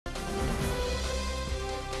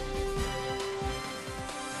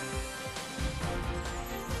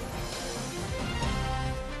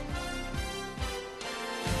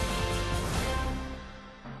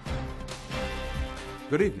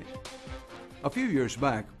Good evening. A few years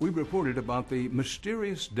back, we reported about the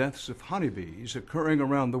mysterious deaths of honeybees occurring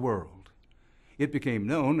around the world. It became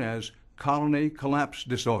known as colony collapse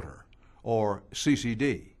disorder, or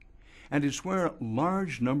CCD, and it's where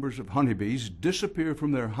large numbers of honeybees disappear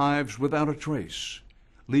from their hives without a trace,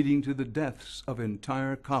 leading to the deaths of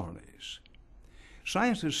entire colonies.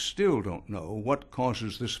 Scientists still don't know what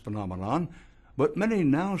causes this phenomenon, but many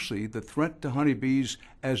now see the threat to honeybees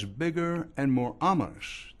as bigger and more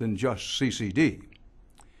ominous than just CCD.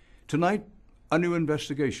 Tonight, a new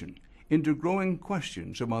investigation into growing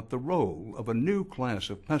questions about the role of a new class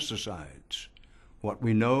of pesticides, what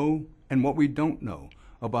we know and what we don't know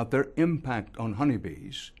about their impact on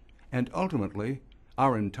honeybees, and ultimately,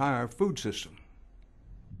 our entire food system.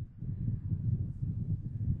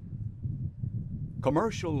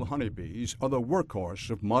 Commercial honeybees are the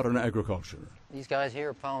workhorse of modern agriculture. These guys here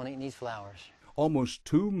are pollinating these flowers. Almost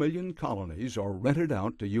 2 million colonies are rented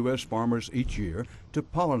out to U.S. farmers each year to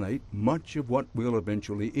pollinate much of what we'll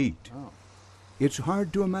eventually eat. Oh. It's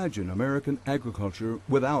hard to imagine American agriculture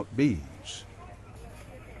without bees.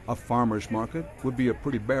 A farmer's market would be a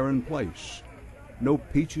pretty barren place. No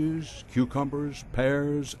peaches, cucumbers,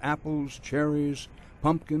 pears, apples, cherries,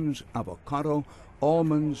 pumpkins, avocado,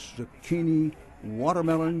 almonds, zucchini,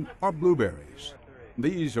 watermelon, or blueberries.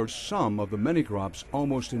 These are some of the many crops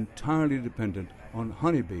almost entirely dependent on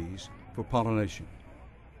honeybees for pollination.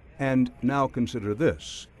 And now consider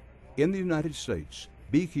this. In the United States,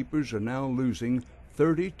 beekeepers are now losing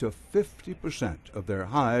 30 to 50% of their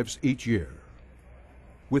hives each year.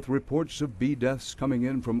 With reports of bee deaths coming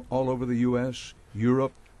in from all over the U.S.,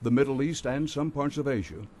 Europe, the Middle East, and some parts of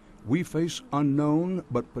Asia, we face unknown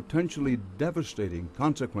but potentially devastating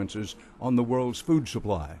consequences on the world's food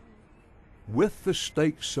supply. With the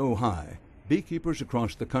stakes so high, beekeepers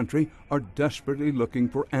across the country are desperately looking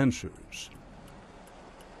for answers.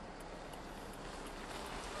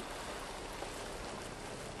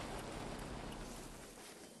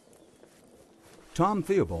 Tom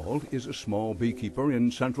Theobald is a small beekeeper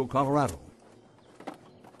in central Colorado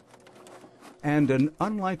and an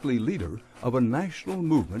unlikely leader of a national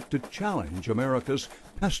movement to challenge America's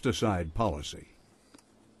pesticide policy.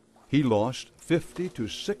 He lost 50 to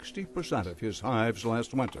 60% of his hives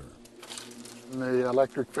last winter. The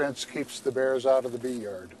electric fence keeps the bears out of the bee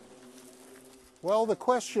yard. Well, the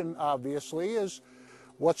question, obviously, is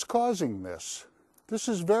what's causing this? This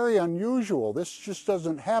is very unusual. This just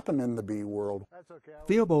doesn't happen in the bee world.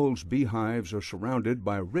 Theobald's beehives are surrounded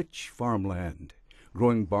by rich farmland,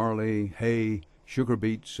 growing barley, hay, sugar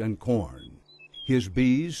beets, and corn. His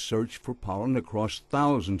bees search for pollen across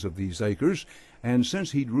thousands of these acres, and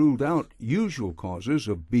since he'd ruled out usual causes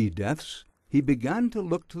of bee deaths, he began to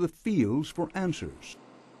look to the fields for answers,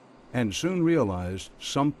 and soon realized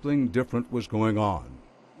something different was going on.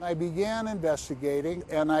 I began investigating,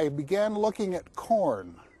 and I began looking at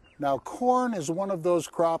corn. Now, corn is one of those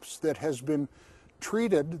crops that has been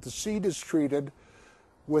treated, the seed is treated,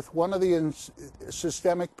 with one of the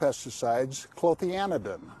systemic pesticides,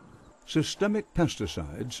 clothianidin. Systemic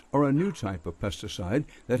pesticides are a new type of pesticide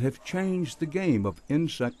that have changed the game of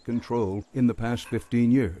insect control in the past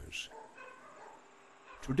 15 years.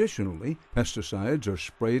 Traditionally, pesticides are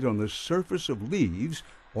sprayed on the surface of leaves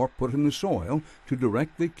or put in the soil to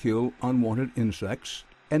directly kill unwanted insects,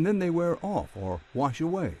 and then they wear off or wash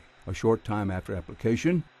away a short time after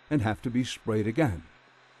application and have to be sprayed again.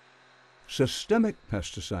 Systemic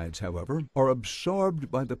pesticides, however, are absorbed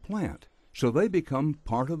by the plant, so they become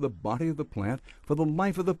part of the body of the plant for the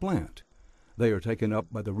life of the plant. They are taken up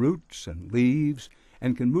by the roots and leaves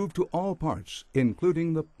and can move to all parts,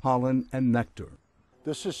 including the pollen and nectar.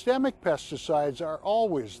 The systemic pesticides are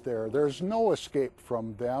always there. There's no escape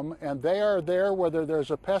from them, and they are there whether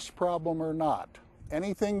there's a pest problem or not.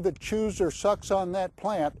 Anything that chews or sucks on that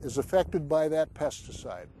plant is affected by that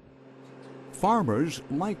pesticide. Farmers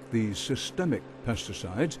like these systemic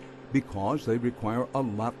pesticides because they require a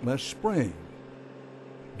lot less spraying.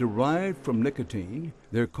 Derived from nicotine,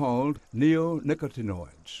 they're called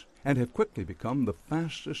neonicotinoids and have quickly become the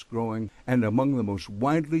fastest growing and among the most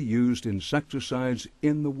widely used insecticides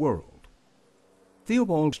in the world.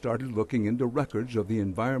 Theobald started looking into records of the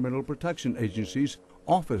Environmental Protection Agency's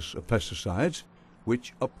Office of Pesticides,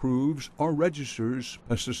 which approves or registers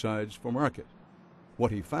pesticides for market.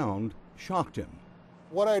 What he found shocked him.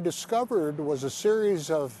 What I discovered was a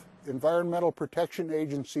series of Environmental Protection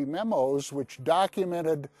Agency memos which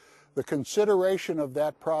documented the consideration of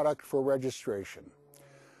that product for registration.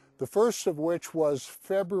 The first of which was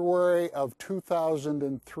February of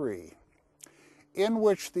 2003, in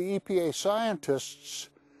which the EPA scientists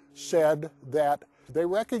said that they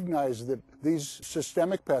recognized that These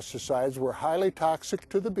systemic pesticides were highly toxic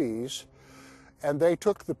to the bees, and they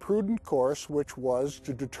took the prudent course, which was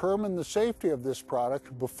to determine the safety of this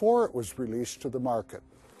product before it was released to the market.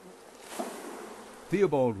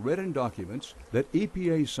 Theobald read in documents that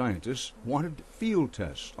EPA scientists wanted field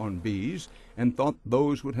tests on bees and thought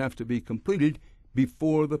those would have to be completed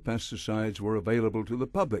before the pesticides were available to the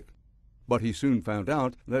public. But he soon found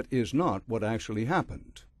out that is not what actually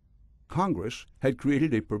happened. Congress had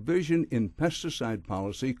created a provision in pesticide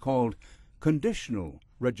policy called conditional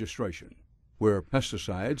registration, where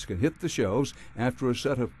pesticides can hit the shelves after a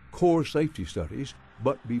set of core safety studies,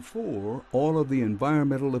 but before all of the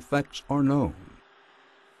environmental effects are known.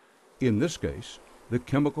 In this case, the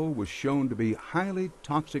chemical was shown to be highly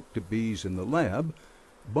toxic to bees in the lab,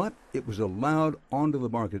 but it was allowed onto the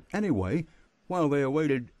market anyway while they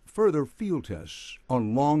awaited further field tests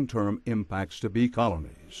on long-term impacts to bee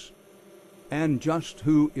colonies. And just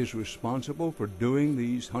who is responsible for doing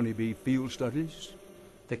these honeybee field studies?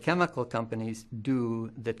 The chemical companies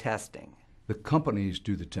do the testing. The companies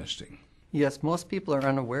do the testing. Yes, most people are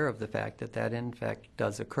unaware of the fact that that in fact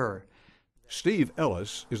does occur. Steve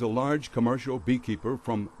Ellis is a large commercial beekeeper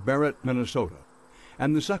from Barrett, Minnesota,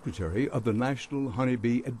 and the secretary of the National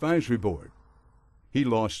Honeybee Advisory Board. He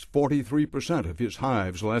lost 43% of his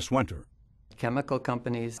hives last winter. Chemical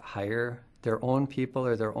companies hire their own people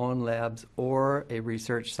or their own labs or a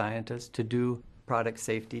research scientist to do product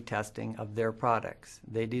safety testing of their products.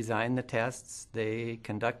 They design the tests, they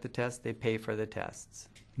conduct the tests, they pay for the tests.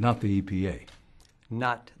 Not the EPA.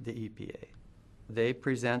 Not the EPA. They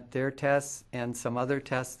present their tests and some other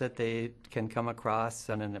tests that they can come across,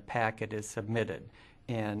 and then a packet is submitted.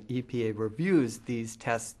 And EPA reviews these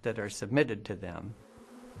tests that are submitted to them.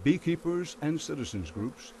 Beekeepers and citizens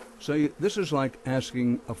groups say this is like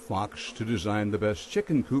asking a fox to design the best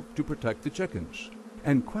chicken coop to protect the chickens.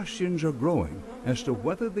 And questions are growing as to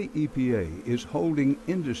whether the EPA is holding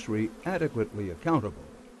industry adequately accountable.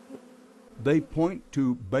 They point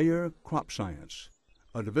to Bayer Crop Science,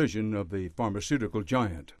 a division of the pharmaceutical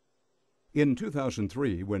giant. In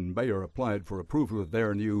 2003, when Bayer applied for approval of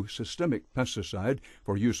their new systemic pesticide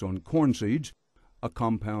for use on corn seeds, a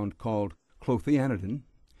compound called clothianidin,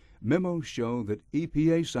 memos show that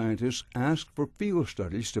EPA scientists asked for field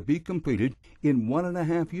studies to be completed in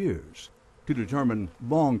 1.5 years to determine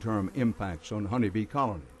long-term impacts on honeybee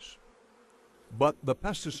colonies. But the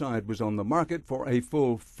pesticide was on the market for a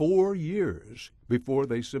full 4 years before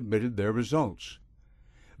they submitted their results.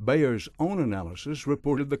 Bayer's own analysis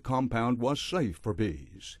reported the compound was safe for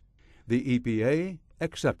bees. The EPA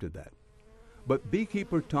accepted that. But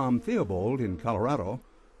beekeeper Tom Theobald in Colorado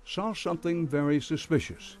saw something very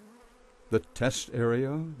suspicious. The test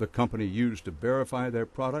area the company used to verify their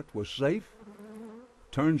product was safe?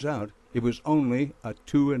 Turns out it was only a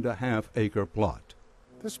 2.5-acre plot.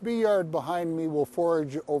 This bee yard behind me will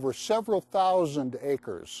forage over several thousand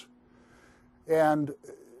acres. And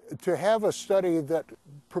to have a study that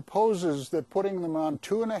proposes that putting them on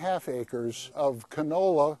 2.5 acres of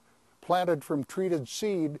canola planted from treated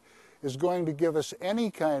seed is going to give us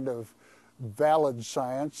any kind of valid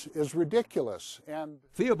science is ridiculous. And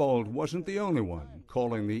Theobald wasn't the only one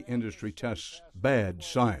calling the industry tests bad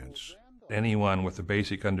science. Anyone with a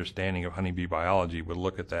basic understanding of honeybee biology would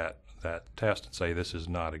look at that test and say this is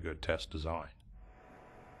not a good test design.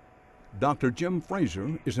 Dr. Jim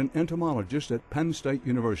Fraser is an entomologist at Penn State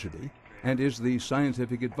University and is the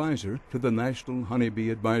scientific advisor to the National Honeybee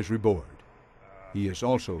Advisory Board. He is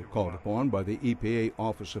also called upon by the EPA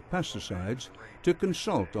Office of Pesticides to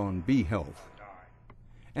consult on bee health.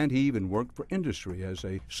 And he even worked for industry as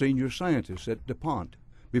a senior scientist at DuPont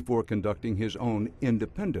before conducting his own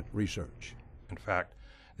independent research. In fact,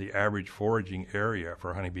 the average foraging area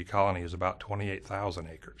for a honeybee colony is about 28,000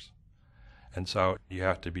 acres. And so you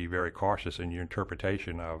have to be very cautious in your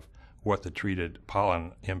interpretation of what the treated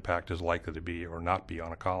pollen impact is likely to be or not be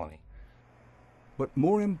on a colony. But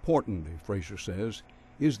more importantly, Fraser says,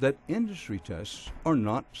 is that industry tests are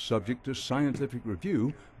not subject to scientific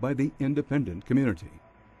review by the independent community.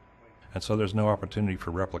 And so there's no opportunity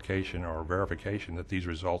for replication or verification that these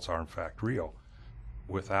results are in fact real.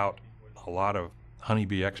 Without a lot of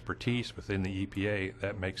honeybee expertise within the EPA,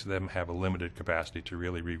 that makes them have a limited capacity to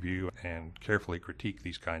really review and carefully critique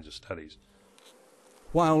these kinds of studies.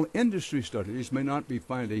 While industry studies may not be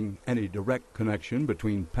finding any direct connection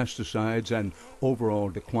between pesticides and overall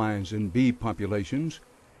declines in bee populations,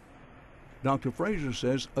 Dr. Fraser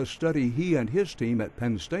says a study he and his team at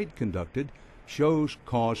Penn State conducted shows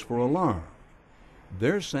cause for alarm.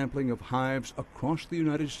 Their sampling of hives across the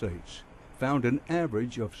United States found an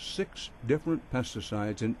average of 6 different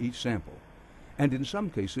pesticides in each sample, and in some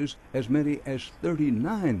cases as many as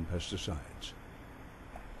 39 pesticides.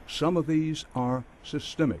 Some of these are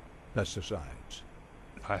systemic pesticides.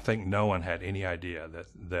 I think no one had any idea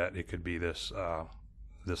that it could be this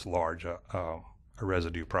large a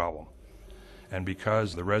residue problem. And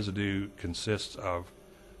because the residue consists of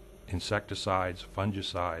insecticides,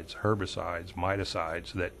 fungicides, herbicides,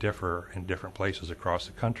 miticides that differ in different places across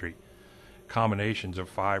the country, combinations of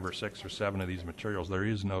 5 or 6 or 7 of these materials, there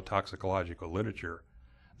is no toxicological literature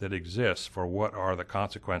that exists for what are the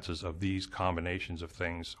consequences of these combinations of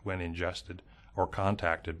things when ingested or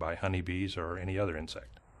contacted by honeybees or any other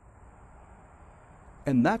insect.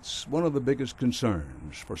 And that's one of the biggest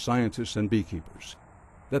concerns for scientists and beekeepers,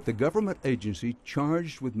 that the government agency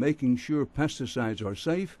charged with making sure pesticides are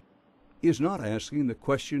safe is not asking the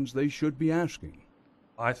questions they should be asking.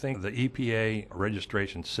 I think the EPA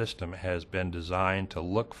registration system has been designed to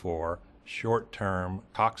look for short-term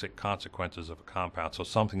toxic consequences of a compound, so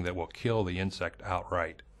something that will kill the insect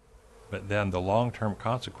outright. But then the long-term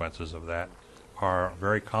consequences of that are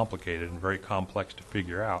very complicated and very complex to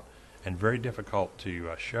figure out and very difficult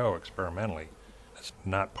to show experimentally. That's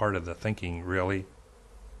not part of the thinking, really.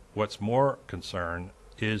 What's more concern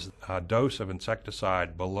is a dose of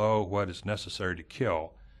insecticide below what is necessary to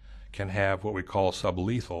kill can have what we call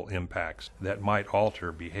sublethal impacts that might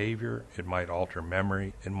alter behavior, it might alter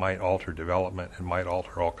memory, it might alter development, it might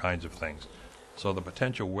alter all kinds of things. So the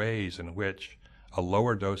potential ways in which a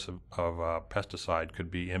lower dose of pesticide could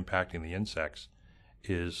be impacting the insects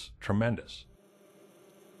is tremendous.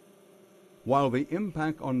 While the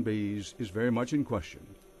impact on bees is very much in question,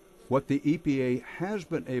 what the EPA has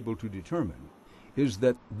been able to determine is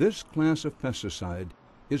that this class of pesticide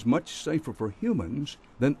is much safer for humans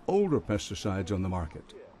than older pesticides on the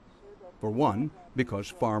market. For one, because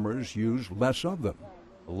farmers use less of them.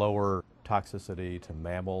 Lower toxicity to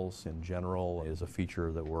mammals in general is a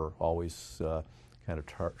feature that we're always kind of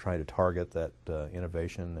trying to target that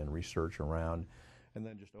innovation and research around. And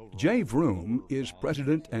then just overall, Jay Vroom is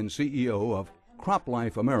president and CEO of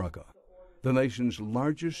CropLife America, the nation's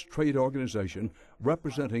largest trade organization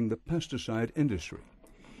representing the pesticide industry.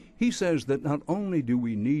 He says that not only do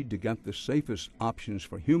we need to get the safest options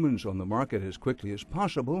for humans on the market as quickly as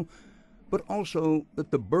possible, but also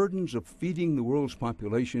that the burdens of feeding the world's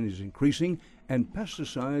population is increasing, and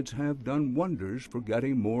pesticides have done wonders for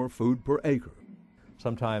getting more food per acre.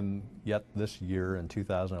 sometime yet this year in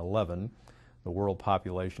 2011, the world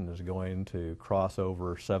population is going to cross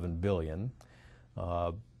over 7 billion.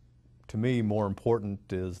 To me, more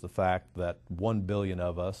important is the fact that 1 billion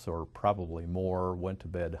of us, or probably more, went to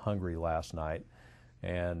bed hungry last night,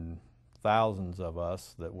 and thousands of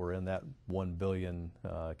us that were in that 1 billion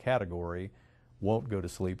category won't go to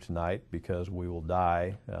sleep tonight because we will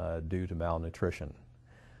die due to malnutrition.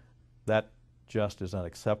 That just is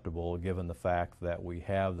unacceptable given the fact that we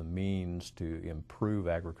have the means to improve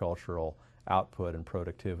agricultural output and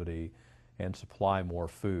productivity and supply more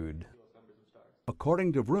food.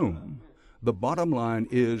 According to Vroom, the bottom line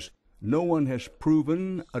is no one has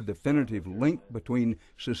proven a definitive link between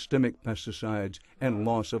systemic pesticides and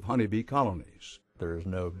loss of honeybee colonies. There is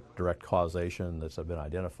no direct causation that's been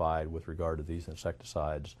identified with regard to these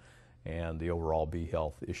insecticides and the overall bee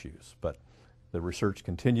health issues. But the research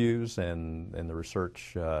continues, and the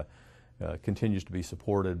research continues to be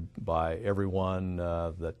supported by everyone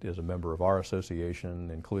that is a member of our association,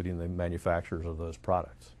 including the manufacturers of those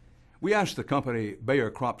products. We asked the company Bayer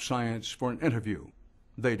Crop Science for an interview.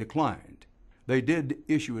 They declined. They did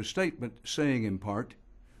issue a statement saying, in part,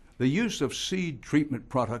 the use of seed treatment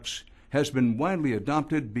products has been widely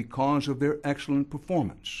adopted because of their excellent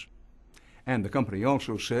performance. And the company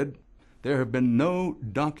also said there have been no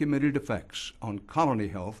documented effects on colony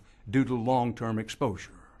health due to long-term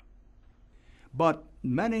exposure. But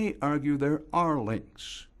many argue there are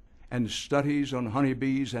links, and studies on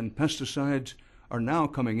honeybees and pesticides are now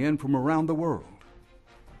coming in from around the world.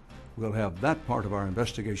 We'll have that part of our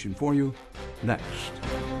investigation for you next.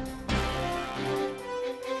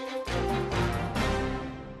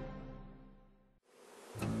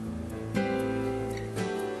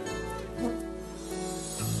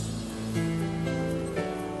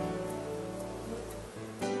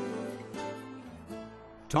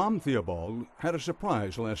 Tom Theobald had a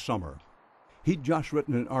surprise last summer. He'd just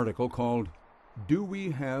written an article called "Do We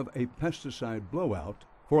Have a Pesticide Blowout?"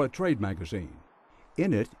 for a trade magazine.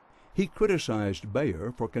 In it, he criticized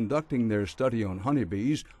Bayer for conducting their study on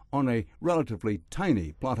honeybees on a relatively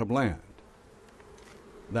tiny plot of land.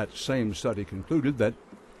 That same study concluded that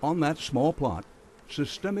on that small plot,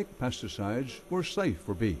 systemic pesticides were safe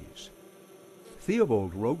for bees.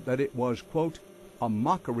 Theobald wrote that it was, quote, a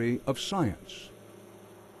mockery of science.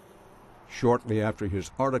 Shortly after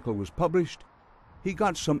his article was published, he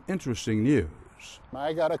got some interesting news.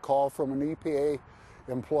 I got a call from an EPA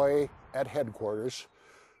employee at headquarters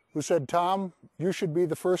who said, "Tom, you should be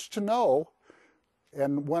the first to know,"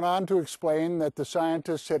 and went on to explain that the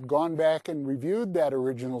scientists had gone back and reviewed that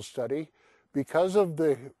original study because of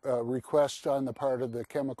the request on the part of the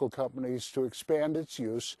chemical companies to expand its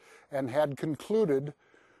use, and had concluded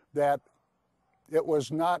that it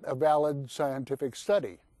was not a valid scientific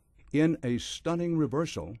study. In a stunning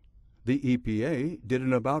reversal, the EPA did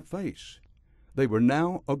an about-face. They were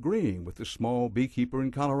now agreeing with the small beekeeper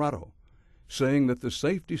in Colorado, saying that the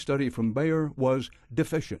safety study from Bayer was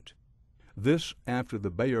deficient. This after the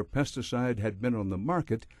Bayer pesticide had been on the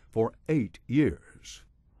market for 8 years.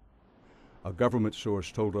 A government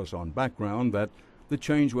source told us on background that the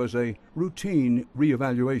change was a routine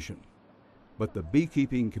reevaluation, but the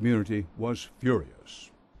beekeeping community was furious.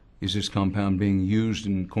 Is this compound being used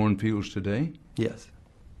in cornfields today? Yes.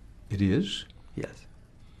 It is? Yes.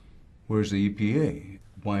 Where's the EPA?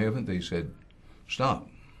 Why haven't they said, stop?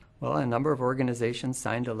 Well, a number of organizations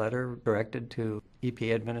signed a letter directed to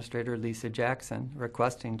EPA Administrator Lisa Jackson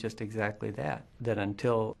requesting just exactly that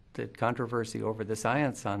until the controversy over the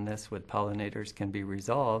science on this with pollinators can be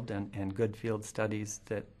resolved and good field studies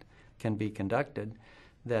that can be conducted,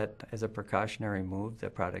 that as a precautionary move,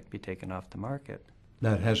 the product be taken off the market.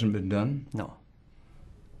 That hasn't been done? No.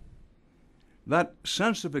 That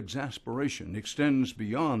sense of exasperation extends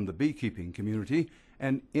beyond the beekeeping community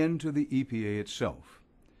and into the EPA itself.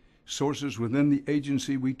 Sources within the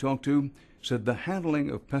agency we talked to said the handling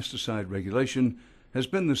of pesticide regulation has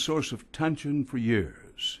been the source of tension for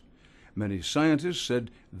years. Many scientists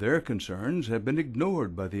said their concerns have been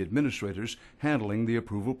ignored by the administrators handling the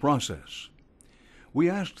approval process. We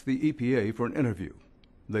asked the EPA for an interview.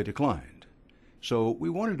 They declined. So we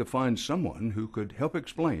wanted to find someone who could help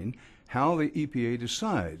explain how the EPA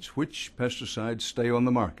decides which pesticides stay on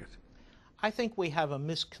the market. I think we have a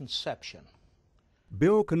misconception.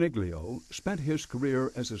 Bill Coniglio spent his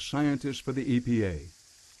career as a scientist for the EPA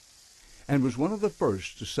and was one of the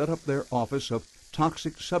first to set up their Office of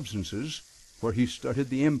Toxic Substances, where he studied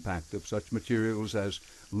the impact of such materials as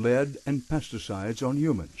lead and pesticides on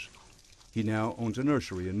humans. He now owns a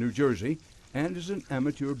nursery in New Jersey and is an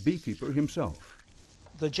amateur beekeeper himself.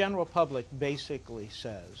 The general public basically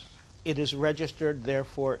says it is registered,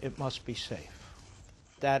 therefore it must be safe.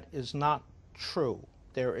 That is not true.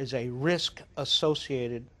 There is a risk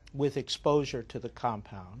associated with exposure to the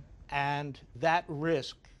compound, and that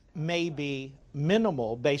risk may be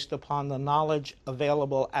minimal based upon the knowledge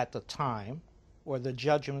available at the time or the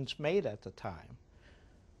judgments made at the time,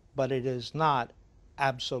 but it is not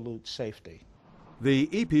absolute safety. The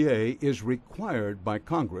EPA is required by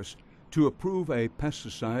Congress to approve a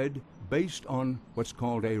pesticide based on what's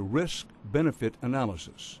called a risk-benefit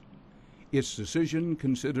analysis. Its decision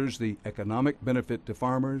considers the economic benefit to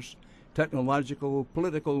farmers, technological,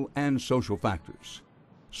 political, and social factors.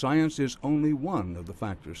 Science is only one of the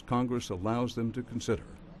factors Congress allows them to consider.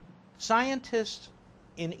 Scientists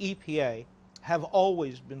in EPA have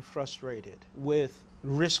always been frustrated with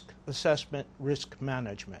risk assessment, risk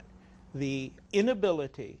management. The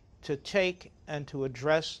inability to take and to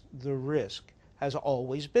address the risk has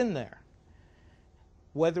always been there.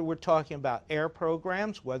 Whether we're talking about air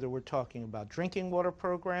programs, whether we're talking about drinking water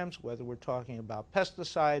programs, whether we're talking about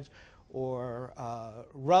pesticides or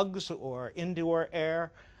rugs or indoor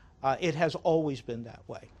air, it has always been that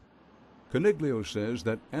way. Coniglio says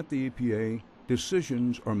that at the EPA,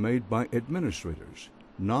 decisions are made by administrators,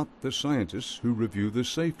 not the scientists who review the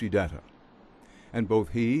safety data. And both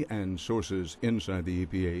he and sources inside the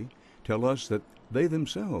EPA tell us that they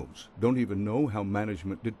themselves don't even know how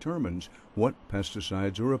management determines what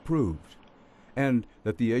pesticides are approved, and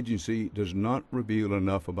that the agency does not reveal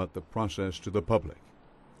enough about the process to the public.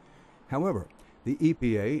 However, the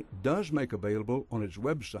EPA does make available on its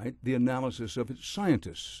website the analysis of its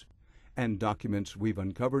scientists, and documents we've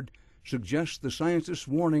uncovered suggest the scientists'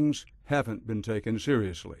 warnings haven't been taken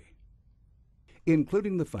seriously,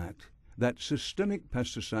 including the fact that systemic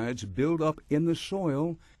pesticides build up in the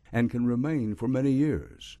soil and can remain for many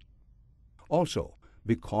years. Also,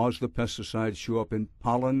 because the pesticides show up in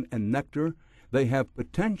pollen and nectar, they have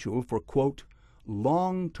potential for, quote,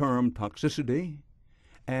 long-term toxicity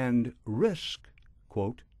and risk,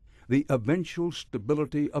 quote, the eventual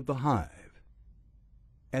stability of the hive.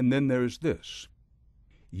 And then there's this.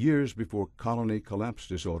 Years before colony collapse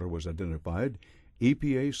disorder was identified,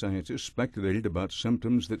 EPA scientists speculated about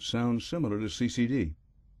symptoms that sound similar to CCD.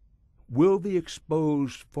 Will the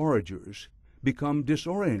exposed foragers become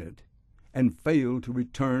disoriented and fail to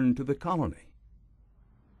return to the colony.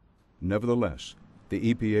 Nevertheless,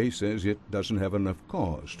 the EPA says it doesn't have enough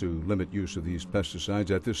cause to limit use of these pesticides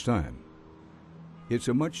at this time. It's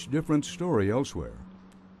a much different story elsewhere.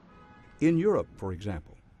 In Europe, for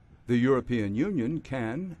example, the European Union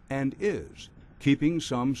can and is keeping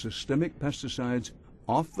some systemic pesticides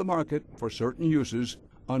off the market for certain uses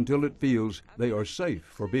until it feels they are safe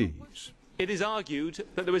for bees. It is argued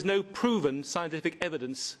that there is no proven scientific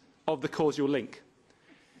evidence of the causal link.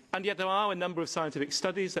 And yet there are a number of scientific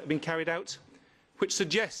studies that have been carried out which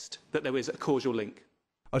suggest that there is a causal link.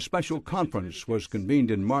 A special conference was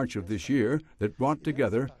convened in March of this year that brought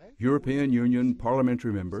together European Union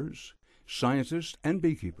parliamentary members, scientists, and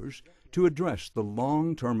beekeepers to address the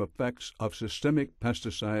long-term effects of systemic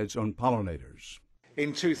pesticides on pollinators.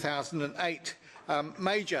 In 2008,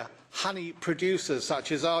 major honey producers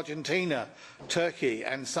such as Argentina, Turkey,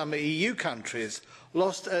 and some EU countries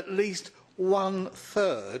lost at least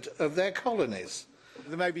 1/3 of their colonies.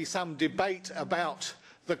 There may be some debate about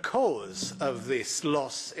the cause of this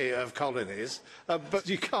loss of colonies, but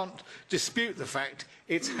you can't dispute the fact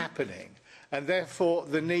it's happening. And therefore,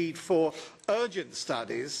 the need for urgent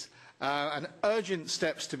studies and urgent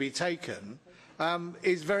steps to be taken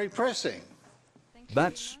is very pressing.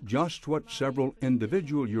 That's just what several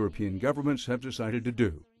individual European governments have decided to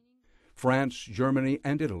do. France, Germany,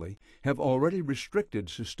 and Italy have already restricted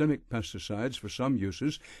systemic pesticides for some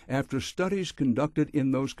uses after studies conducted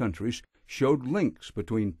in those countries showed links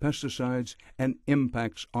between pesticides and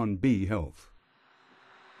impacts on bee health.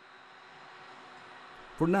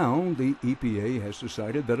 For now, the EPA has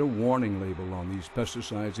decided that a warning label on these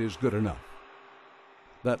pesticides is good enough.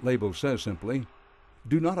 That label says simply,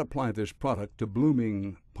 "Do not apply this product to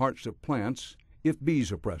blooming parts of plants if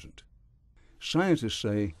bees are present." Scientists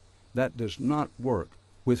say that does not work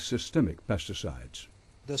with systemic pesticides.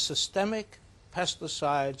 The systemic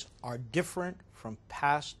pesticides are different from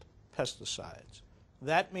past pesticides.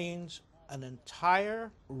 That means an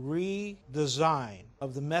entire redesign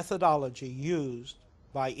of the methodology used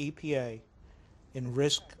by EPA in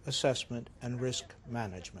risk assessment and risk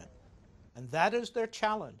management. And that is their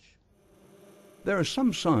challenge. There are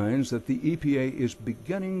some signs that the EPA is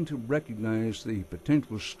beginning to recognize the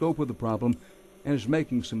potential scope of the problem and is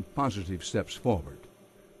making some positive steps forward.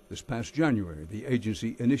 This past January, the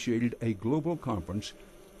agency initiated a global conference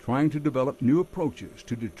trying to develop new approaches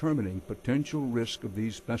to determining potential risk of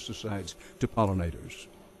these pesticides to pollinators.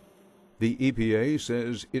 The EPA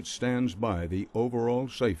says it stands by the overall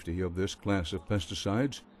safety of this class of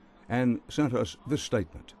pesticides and sent us this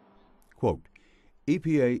statement. Quote,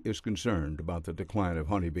 "EPA is concerned about the decline of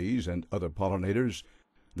honeybees and other pollinators.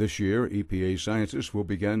 This year, EPA scientists will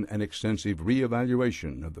begin an extensive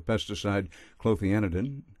reevaluation of the pesticide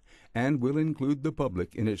clothianidin and will include the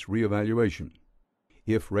public in its reevaluation.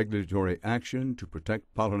 If regulatory action to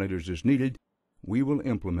protect pollinators is needed, we will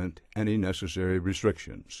implement any necessary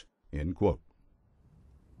restrictions." End quote.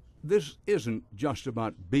 This isn't just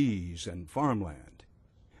about bees and farmland.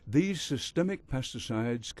 These systemic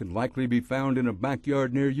pesticides can likely be found in a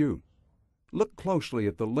backyard near you. Look closely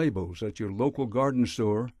at the labels at your local garden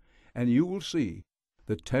store, and you will see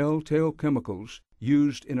the telltale chemicals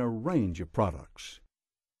used in a range of products.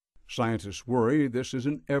 Scientists worry this is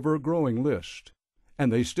an ever-growing list,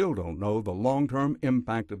 and they still don't know the long-term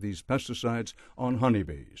impact of these pesticides on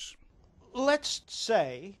honeybees. Let's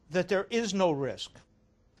say that there is no risk.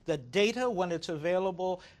 The data, when it's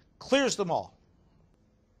available, clears them all.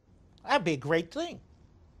 That'd be a great thing.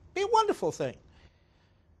 Be a wonderful thing.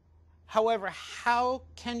 However, how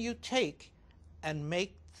can you take and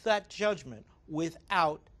make that judgment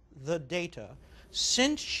without the data,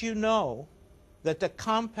 since you know that the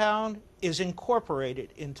compound is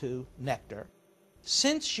incorporated into nectar,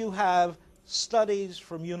 since you have studies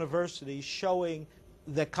from universities showing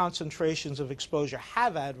that concentrations of exposure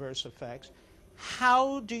have adverse effects?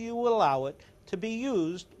 How do you allow it to be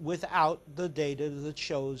used without the data that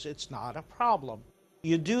shows it's not a problem?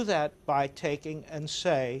 You do that by taking and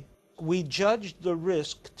say, we judge the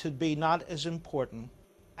risk to be not as important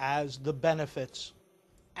as the benefits.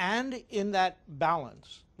 And in that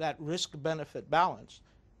balance, that risk-benefit balance,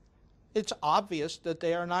 it's obvious that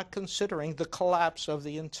they are not considering the collapse of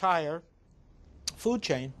the entire food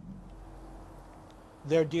chain.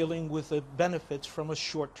 They're dealing with the benefits from a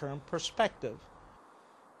short-term perspective.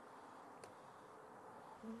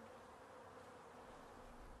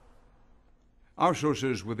 Our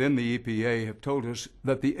sources within the EPA have told us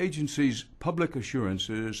that the agency's public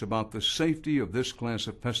assurances about the safety of this class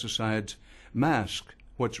of pesticides mask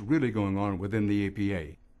what's really going on within the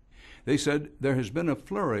EPA. They said there has been a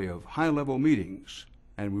flurry of high-level meetings,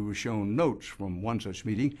 and we were shown notes from one such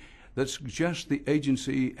meeting that suggest the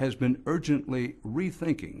agency has been urgently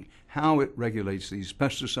rethinking how it regulates these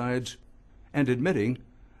pesticides and admitting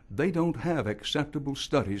they don't have acceptable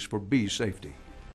studies for bee safety.